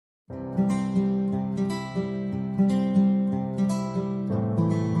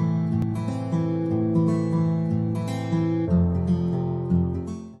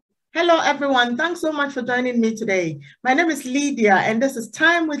Hello, everyone. Thanks so much for joining me today. My name is Lydia, and this is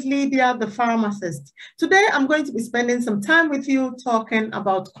Time with Lydia, the pharmacist. Today, I'm going to be spending some time with you talking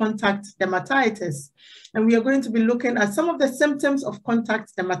about contact dermatitis. And we are going to be looking at some of the symptoms of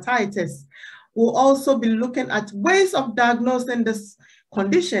contact dermatitis. We'll also be looking at ways of diagnosing this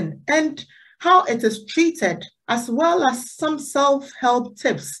condition and how it is treated, as well as some self-help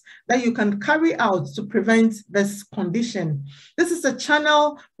tips that you can carry out to prevent this condition. This is a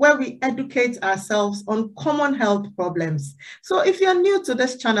channel where we educate ourselves on common health problems. So if you're new to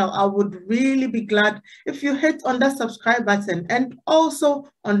this channel, I would really be glad if you hit on the subscribe button and also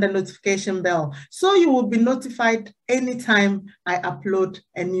on the notification bell, so you will be notified anytime I upload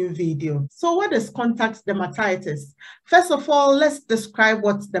a new video. So what is contact dermatitis? First of all, let's describe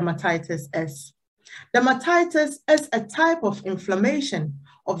what dermatitis is. Dermatitis is a type of inflammation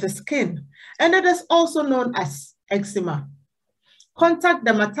of the skin, and it is also known as eczema. Contact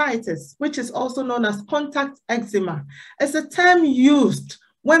dermatitis, which is also known as contact eczema, is a term used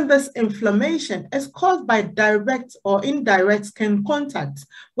when this inflammation is caused by direct or indirect skin contact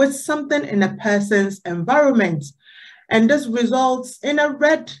with something in a person's environment, and this results in a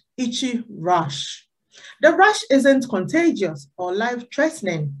red, itchy rash. The rash isn't contagious or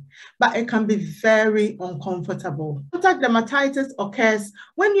life-threatening, but it can be very uncomfortable. Contact dermatitis occurs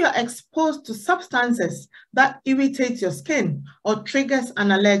when you're exposed to substances that irritate your skin or triggers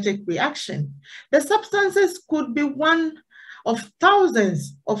an allergic reaction. The substances could be one of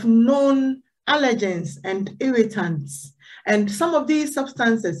thousands of known allergens and irritants, and some of these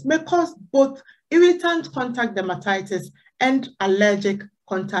substances may cause both irritant contact dermatitis and allergic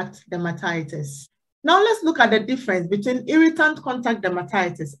contact dermatitis. Now let's look at the difference between irritant contact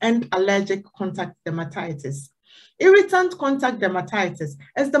dermatitis and allergic contact dermatitis. Irritant contact dermatitis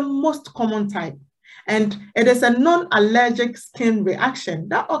is the most common type, and it is a non-allergic skin reaction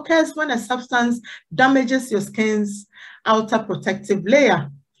that occurs when a substance damages your skin's outer protective layer.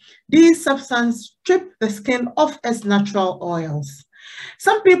 These substances strip the skin of its natural oils.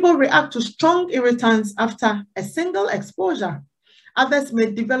 Some people react to strong irritants after a single exposure. Others may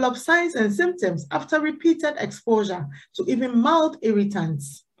develop signs and symptoms after repeated exposure to even mild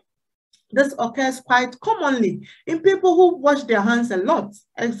irritants. This occurs quite commonly in people who wash their hands a lot.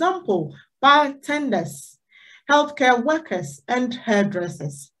 Example, bartenders, healthcare workers, and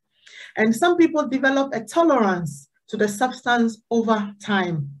hairdressers. And some people develop a tolerance to the substance over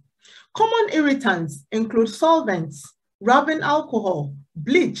time. Common irritants include solvents, rubbing alcohol,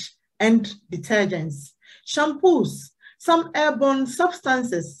 bleach, and detergents, shampoos, some airborne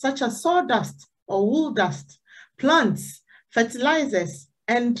substances such as sawdust or wool dust, plants, fertilizers,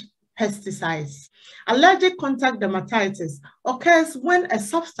 and pesticides. Allergic contact dermatitis occurs when a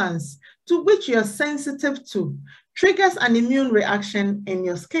substance to which you're sensitive to triggers an immune reaction in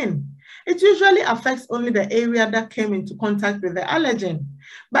your skin. It usually affects only the area that came into contact with the allergen,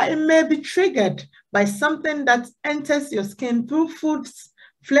 but it may be triggered by something that enters your skin through foods,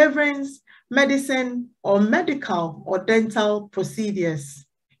 flavorings, medicine, or medical or dental procedures.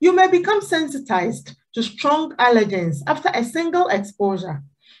 You may become sensitized to strong allergens after a single exposure.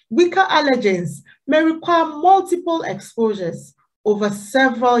 Weaker allergens may require multiple exposures over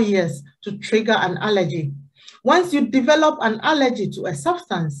several years to trigger an allergy. Once you develop an allergy to a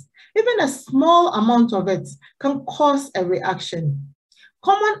substance, even a small amount of it can cause a reaction.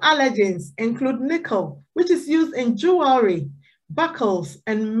 Common allergens include nickel, which is used in jewelry, buckles,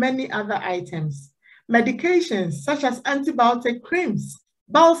 and many other items. Medications such as antibiotic creams,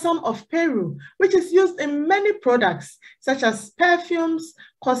 balsam of Peru, which is used in many products such as perfumes,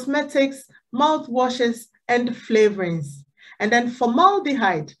 cosmetics, mouthwashes, and flavorings. And then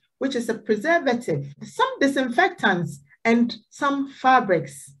formaldehyde, which is a preservative, some disinfectants, and some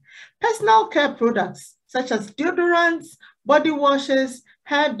fabrics. Personal care products such as deodorants, body washes,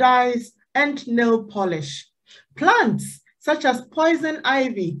 hair dyes, and nail polish. Plants such as poison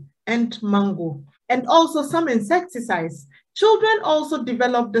ivy and mango, and also some insecticides. Children also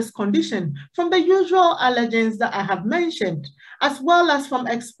develop this condition from the usual allergens that I have mentioned, as well as from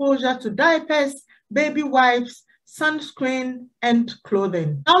exposure to diapers, baby wipes, sunscreen, and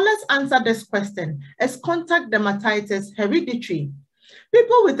clothing. Now let's answer this question. Is contact dermatitis hereditary?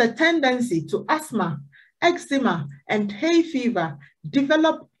 People with a tendency to asthma, eczema, and hay fever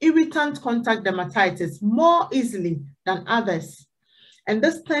develop irritant contact dermatitis more easily than others. And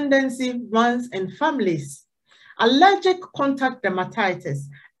this tendency runs in families. Allergic contact dermatitis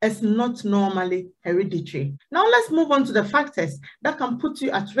is not normally hereditary. Now let's move on to the factors that can put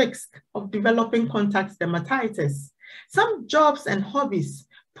you at risk of developing contact dermatitis. Some jobs and hobbies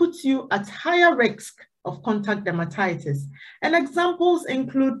put you at higher risk of contact dermatitis, and examples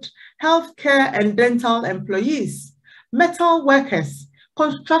include healthcare and dental employees, metal workers,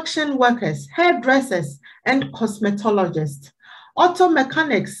 construction workers, hairdressers, and cosmetologists, auto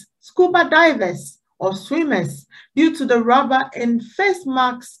mechanics, scuba divers, or swimmers due to the rubber in face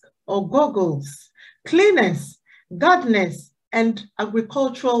masks or goggles, cleaners, gardeners, and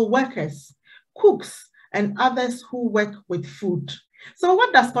agricultural workers, cooks, and others who work with food. So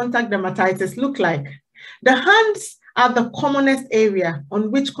what does contact dermatitis look like? The hands are the commonest area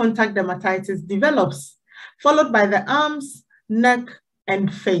on which contact dermatitis develops, followed by the arms, neck,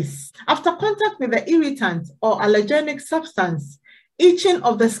 and face. After contact with the irritant or allergenic substance, itching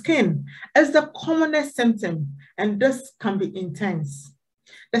of the skin is the commonest symptom, and this can be intense.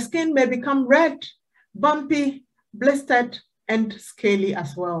 The skin may become red, bumpy, blistered, and scaly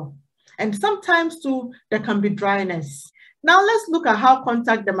as well. And sometimes too, there can be dryness. Now let's look at how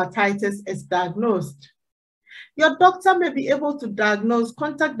contact dermatitis is diagnosed. Your doctor may be able to diagnose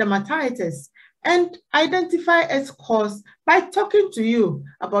contact dermatitis and identify its cause by talking to you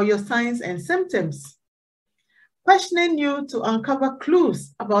about your signs and symptoms, questioning you to uncover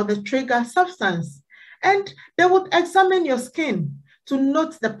clues about the trigger substance, and they would examine your skin to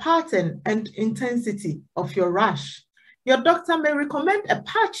note the pattern and intensity of your rash. Your doctor may recommend a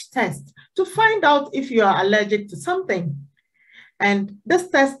patch test to find out if you are allergic to something. And this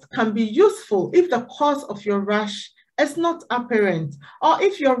test can be useful if the cause of your rash is not apparent or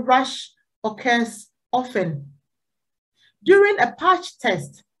if your rash occurs often. During a patch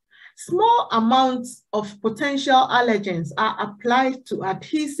test, small amounts of potential allergens are applied to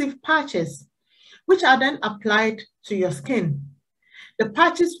adhesive patches, which are then applied to your skin. The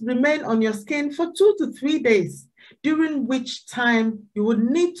patches remain on your skin for 2 to 3 days, during which time you would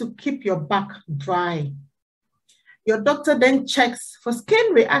need to keep your back dry. Your doctor then checks for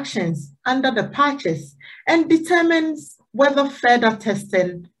skin reactions under the patches and determines whether further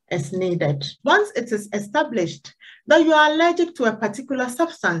testing is needed. Once it is established that you are allergic to a particular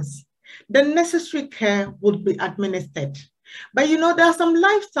substance, the necessary care would be administered. But there are some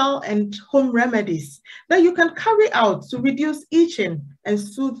lifestyle and home remedies that you can carry out to reduce itching and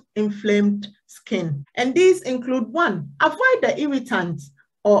soothe inflamed skin. And these include: 1, avoid the irritant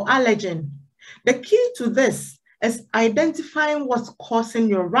or allergen. The key to this is identifying what's causing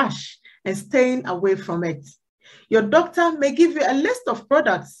your rash and staying away from it. Your doctor may give you a list of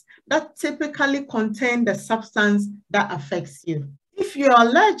products that typically contain the substance that affects you. If you're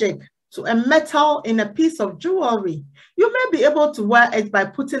allergic to a metal in a piece of jewelry, you may be able to wear it by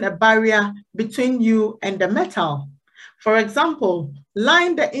putting a barrier between you and the metal. For example,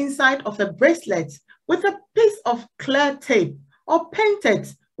 line the inside of a bracelet with a piece of clear tape or paint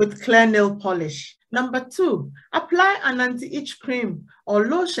it with clear nail polish. Number 2, apply an anti-itch cream or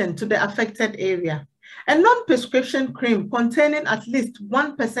lotion to the affected area. A non-prescription cream containing at least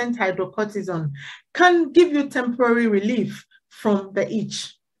 1% hydrocortisone can give you temporary relief from the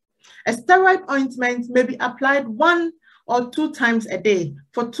itch. A steroid ointment may be applied 1 or 2 times a day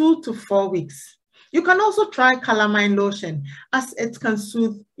for 2 to 4 weeks. You can also try calamine lotion, as it can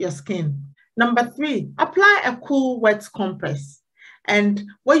soothe your skin. Number 3, apply a cool wet compress. And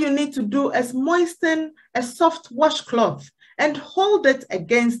what you need to do is moisten a soft washcloth and hold it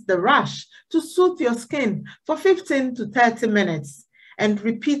against the rash to soothe your skin for 15 to 30 minutes, and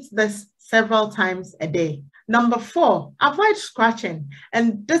repeat this several times a day. Number 4, avoid scratching.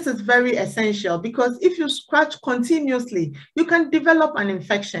 And this is very essential because if you scratch continuously, you can develop an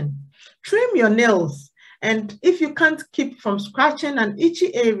infection. Trim your nails. And if you can't keep from scratching an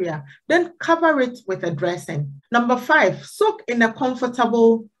itchy area, then cover it with a dressing. Number 5, soak in a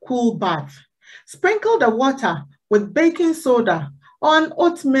comfortable, cool bath. Sprinkle the water with baking soda or an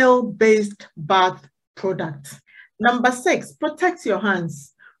oatmeal-based bath product. Number 6, protect your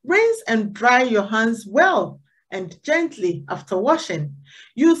hands. Rinse and dry your hands well and gently after washing.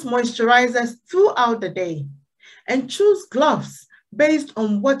 Use moisturizers throughout the day. And choose gloves based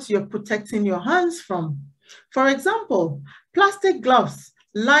on what you're protecting your hands from. For example, plastic gloves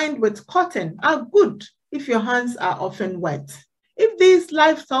lined with cotton are good if your hands are often wet. If these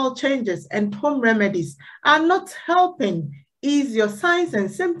lifestyle changes and home remedies are not helping ease your signs and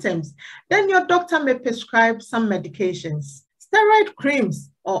symptoms, then your doctor may prescribe some medications, steroid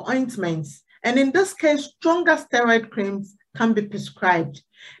creams or ointments, and in this case, stronger steroid creams can be prescribed.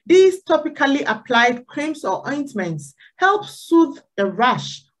 These topically applied creams or ointments help soothe the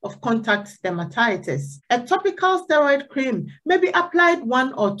rash of contact dermatitis. A topical steroid cream may be applied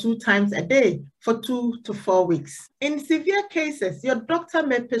 1 or 2 times a day for 2 to 4 weeks. In severe cases, your doctor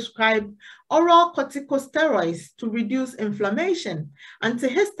may prescribe oral corticosteroids to reduce inflammation,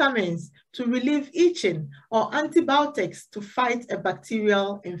 antihistamines to relieve itching, or antibiotics to fight a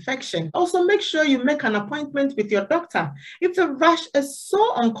bacterial infection. Also, make sure you make an appointment with your doctor if the rash is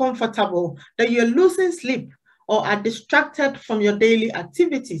so uncomfortable that you're losing sleep or are distracted from your daily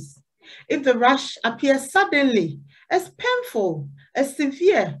activities. If the rash appears suddenly, is painful, is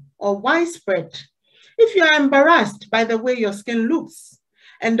severe, or widespread. If you are embarrassed by the way your skin looks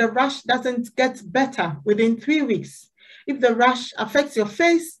and the rash doesn't get better within 3 weeks, if the rash affects your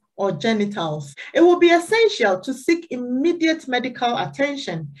face or genitals, it will be essential to seek immediate medical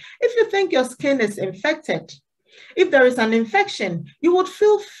attention if you think your skin is infected. If there is an infection, you would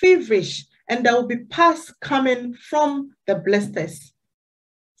feel feverish and there will be pus coming from the blisters.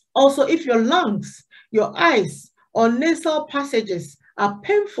 Also, if your lungs, your eyes, or nasal passages are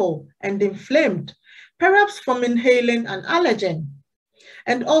painful and inflamed, perhaps from inhaling an allergen.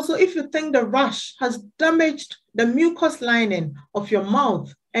 And also, if you think the rash has damaged the mucous lining of your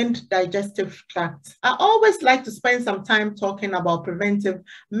mouth and digestive tract. I always like to spend some time talking about preventive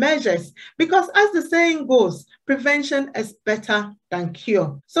measures because, as the saying goes, prevention is better than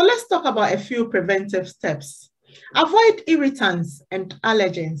cure. So let's talk about a few preventive steps. Avoid irritants and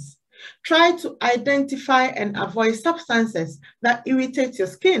allergens. Try to identify and avoid substances that irritate your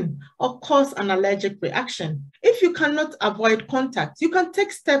skin or cause an allergic reaction. If you cannot avoid contact, you can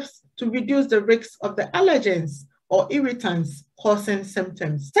take steps to reduce the risk of the allergens or irritants causing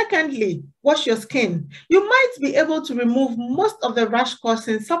symptoms. Secondly, wash your skin. You might be able to remove most of the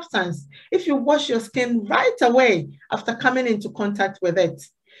rash-causing substance if you wash your skin right away after coming into contact with it.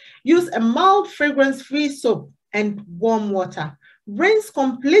 Use a mild fragrance-free soap and warm water. Rinse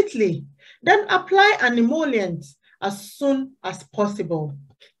completely, then apply an emollient as soon as possible.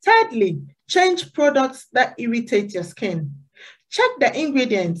 Thirdly, change products that irritate your skin. Check the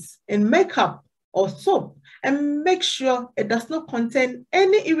ingredients in makeup or soap and make sure it does not contain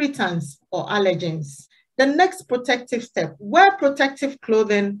any irritants or allergens. The next protective step, wear protective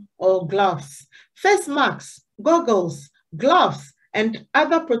clothing or gloves. Face masks, goggles, gloves, and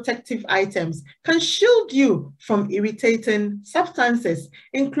other protective items can shield you from irritating substances,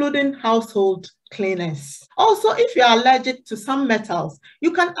 including household cleaners. Also, if you are allergic to some metals,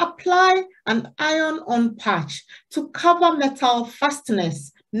 you can apply an iron-on patch to cover metal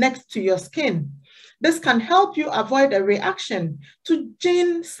fasteners next to your skin. This can help you avoid a reaction to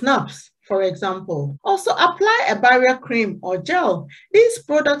gin snaps, for example. Also, apply a barrier cream or gel. These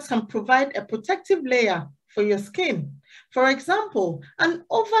products can provide a protective layer for your skin. For example, an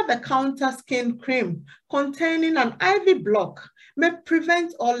over-the-counter skin cream containing an ivy block may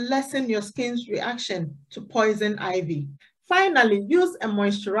prevent or lessen your skin's reaction to poison ivy. Finally, use a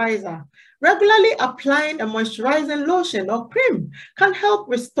moisturizer. Regularly applying a moisturizing lotion or cream can help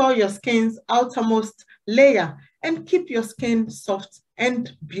restore your skin's outermost layer and keep your skin soft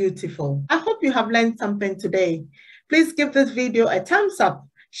and beautiful. I hope you have learned something today. Please give this video a thumbs up,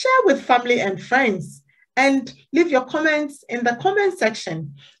 share with family and friends, and leave your comments in the comment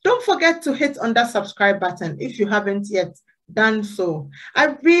section. Don't forget to hit on that subscribe button if you haven't yet done so.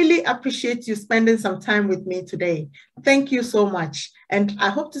 I really appreciate you spending some time with me today. Thank you so much, and I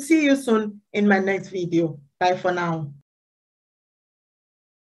hope to see you soon in my next video. Bye for now.